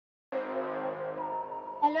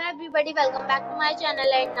Hello everybody, welcome back to my channel,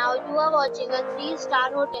 and now you are watching a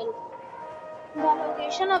 3-star hotel. The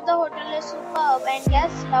location of the hotel is superb and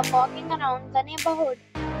guests love walking around the neighborhood.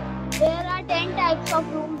 There are 10 types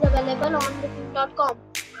of rooms available on booking.com.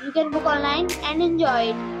 You can book online and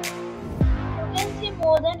enjoy it. You can see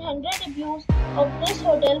more than 100 reviews of this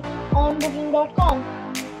hotel on booking.com.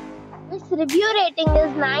 Its review rating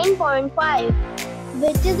is 9.5,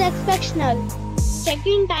 which is exceptional.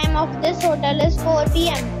 Check-in time of this hotel is 4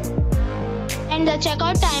 p.m. and the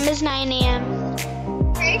checkout time is 9 a.m.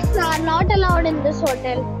 Pets are not allowed in this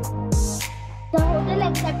hotel. The hotel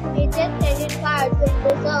accepts major credit cards and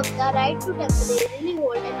reserves the right to temporarily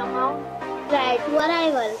hold an amount prior to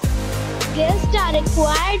arrival. Guests are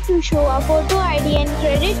required to show a photo ID and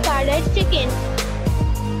credit card at check-in.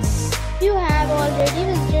 If you have already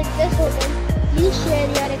visited this hotel, please share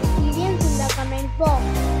your experience in the comment box.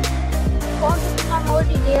 For more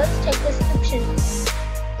details, check description.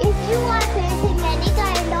 If you are facing any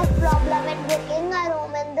kind of problem in booking a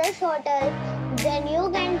room in this hotel, then you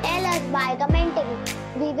can tell us by commenting.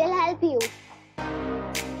 We will help you.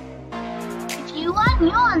 If you are new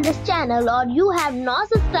on this channel or you have not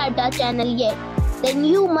subscribed our channel yet, then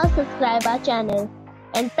you must subscribe our channel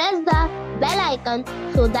and press the bell icon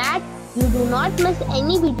so that you do not miss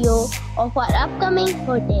any video of our upcoming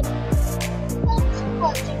hotel. Thanks for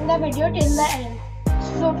watching the video till the end.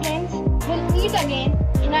 So friends, we'll meet again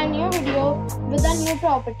in a new video with a new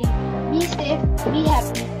property. Be safe, be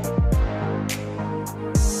happy.